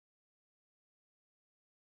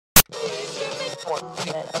Look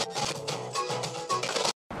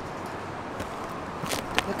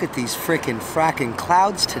at these fracking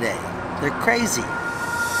clouds today. They're crazy.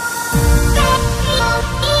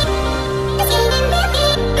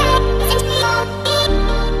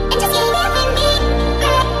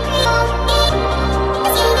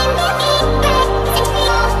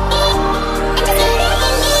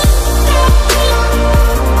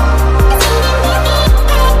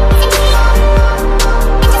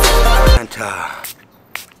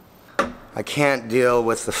 I can't deal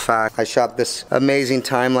with the fact I shot this amazing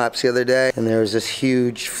time lapse the other day and there was this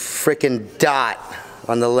huge frickin' dot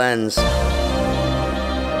on the lens.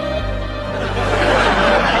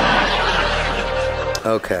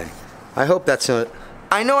 Okay, I hope that's not.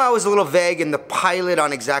 I know I was a little vague in the pilot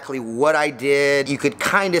on exactly what I did. You could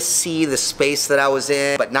kind of see the space that I was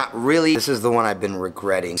in, but not really. This is the one I've been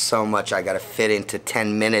regretting so much. I gotta fit into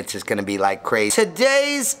 10 minutes. It's gonna be like crazy.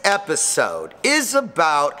 Today's episode is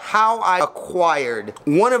about how I acquired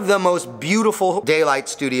one of the most beautiful daylight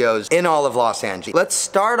studios in all of Los Angeles. Let's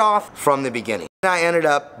start off from the beginning. I ended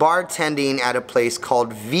up bartending at a place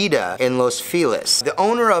called Vida in Los Feliz. The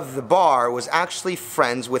owner of the bar was actually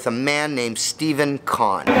friends with a man named Stephen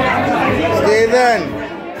Kahn. Stephen!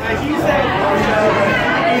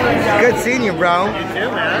 Good seeing you, bro. You too,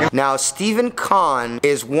 man. Now, Stephen Kahn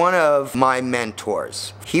is one of my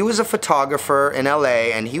mentors. He was a photographer in LA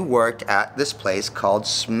and he worked at this place called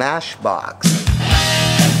Smashbox.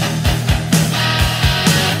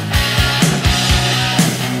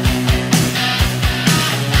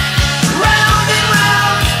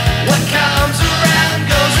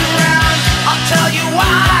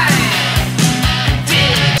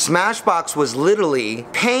 Smashbox was literally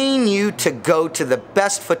paying you to go to the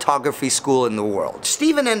best photography school in the world.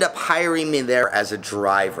 Steven ended up hiring me there as a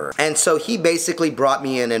driver. And so he basically brought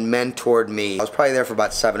me in and mentored me. I was probably there for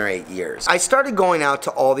about 7 or 8 years. I started going out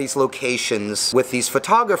to all these locations with these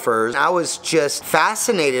photographers. I was just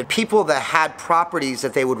fascinated. People that had properties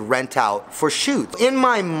that they would rent out for shoots. In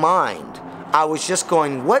my mind, I was just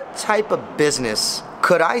going, what type of business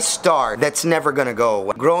could I start that's never gonna go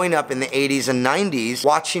away? Growing up in the 80s and 90s,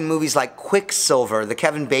 watching movies like Quicksilver, the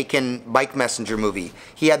Kevin Bacon bike messenger movie.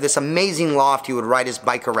 He had this amazing loft he would ride his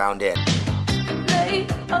bike around in.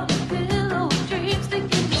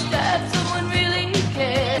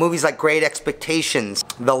 Movies like Great Expectations,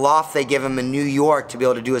 the loft they give him in New York to be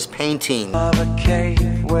able to do his painting. Of a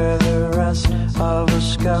cave where the rest of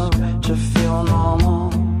us go to feel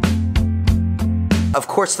normal. Of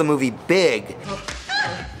course, the movie Big.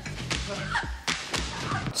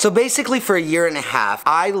 So basically for 1.5 years,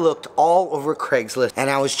 I looked all over Craigslist and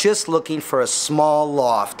I was just looking for a small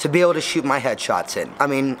loft to be able to shoot my headshots in. I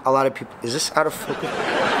mean, a lot of people, is this out of focus?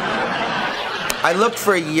 I looked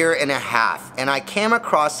for 1.5 years and I came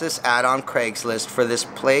across this ad on Craigslist for this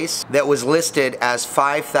place that was listed as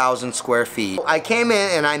 5,000 square feet. I came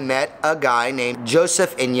in and I met a guy named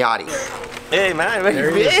Joseph Inyati. Hey man, where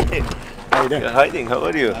you been? How you doing? You're hiding, how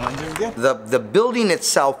are you? I'm doing good. The building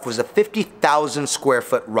itself was a 50,000 square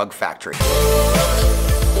foot rug factory.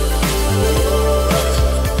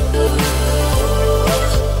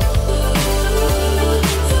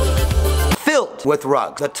 Filled with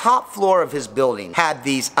rugs. The top floor of his building had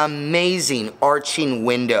these amazing arching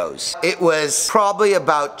windows. It was probably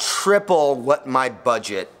about triple what my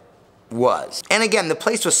budget was. And again, the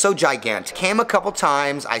place was so gigantic. Came a couple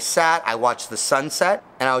times, I sat, I watched the sunset,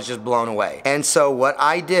 and I was just blown away. And so what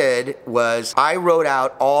I did was I wrote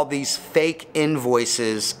out all these fake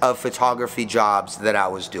invoices of photography jobs that I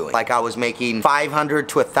was doing. Like I was making $500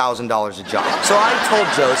 to $1,000 a job. So I told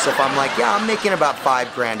Joseph, I'm like, yeah, I'm making about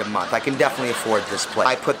 $5 grand a month. I can definitely afford this place.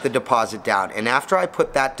 I put the deposit down, and after I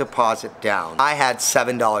put that deposit down, I had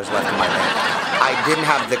 $7 left in my bank. I didn't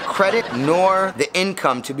have the credit nor the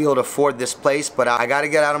income to be able to afford this place, but I got to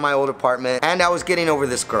get out of my old apartment, and I was getting over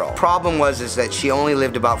this girl. Problem was that she only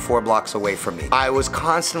lived about 4 blocks away from me. I was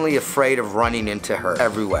constantly afraid of running into her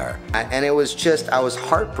everywhere, and it was just, I was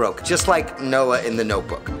heartbroken, just like Noah in The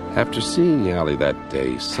Notebook. After seeing Allie that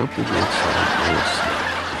day, something inside her snapped.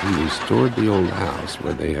 He restored the old house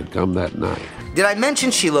where they had come that night. Did I mention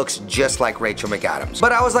she looks just like Rachel McAdams?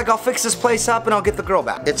 But I was like, I'll fix this place up and I'll get the girl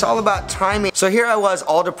back. It's all about timing. So here I was,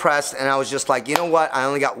 all depressed, and I was just like, you know what? I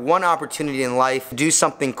only got one opportunity in life. Do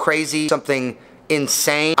something crazy, something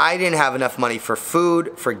insane. I didn't have enough money for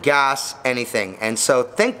food, for gas, anything. And so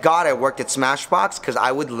thank God I worked at Smashbox, because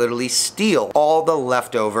I would literally steal all the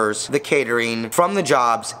leftovers, the catering from the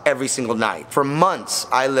jobs every single night. For months,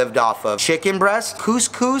 I lived off of chicken breast,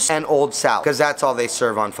 couscous, and old salad, because that's all they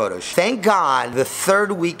serve on photo shoots. Thank God the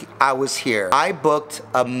 3rd week I was here, I booked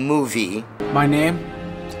a movie. My name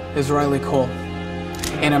is Riley Cole.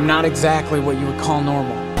 and I'm not exactly what you would call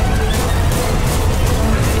normal.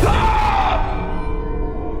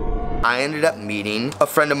 I ended up meeting a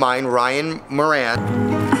friend of mine, Ryan Moran.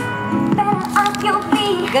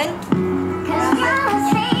 Good.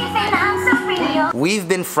 We've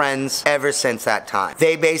been friends ever since that time.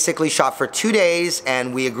 They basically shot for 2 days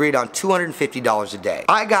and we agreed on $250 a day.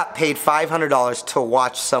 I got paid $500 to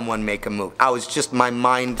watch someone make a movie. I was just, my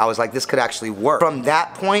mind, I was like, this could actually work. From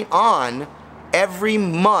that point on, every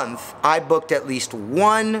month I booked at least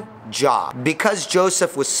one job. Because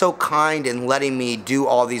Joseph was so kind in letting me do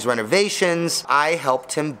all these renovations, I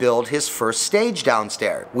helped him build his first stage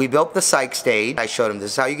downstairs. We built the psych stage. I showed him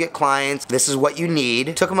this is how you get clients, this is what you need.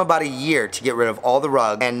 It took him about a year to get rid of all the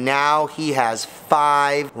rugs, and now he has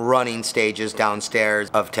 5 running stages downstairs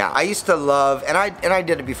of town. I used to love, and I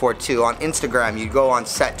did it before too, on Instagram, you'd go on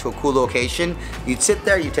set to a cool location, you'd sit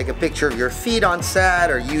there, you'd take a picture of your feet on set,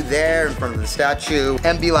 or you there in front of the statue,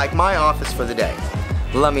 and be like, my office for the day.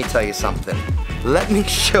 Let me tell you something. Let me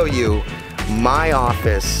show you my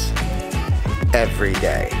office every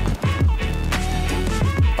day.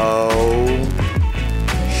 Oh.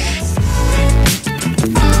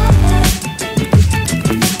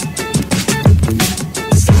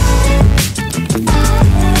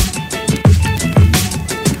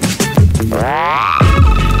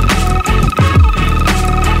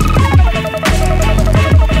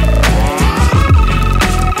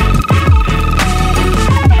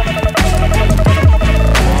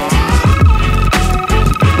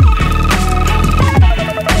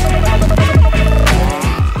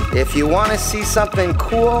 If you want to see something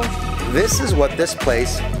cool, this is what this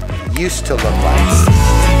place used to look like.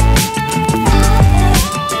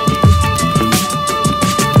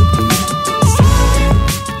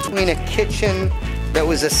 I mean, a kitchen that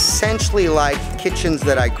was essentially like kitchens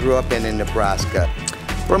that I grew up in Nebraska.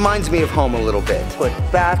 Reminds me of home a little bit. Put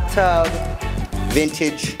bathtub,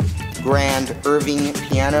 vintage, grand Irving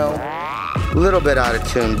piano. A little bit out of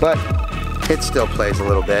tune, but it still plays a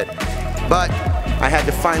little bit. But I had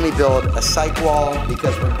to finally build a psych wall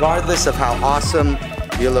because regardless of how awesome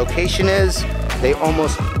your location is, they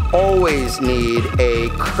almost always need a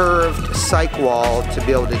curved psych wall to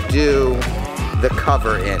be able to do the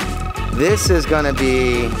cover in. This is gonna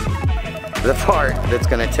be the part that's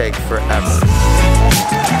gonna take forever.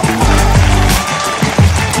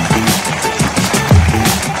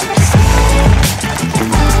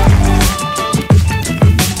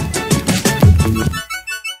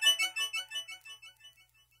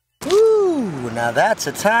 Now that's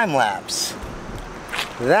a time lapse.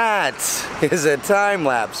 That is a time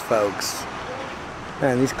lapse, folks.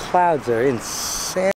 Man, these clouds are insane.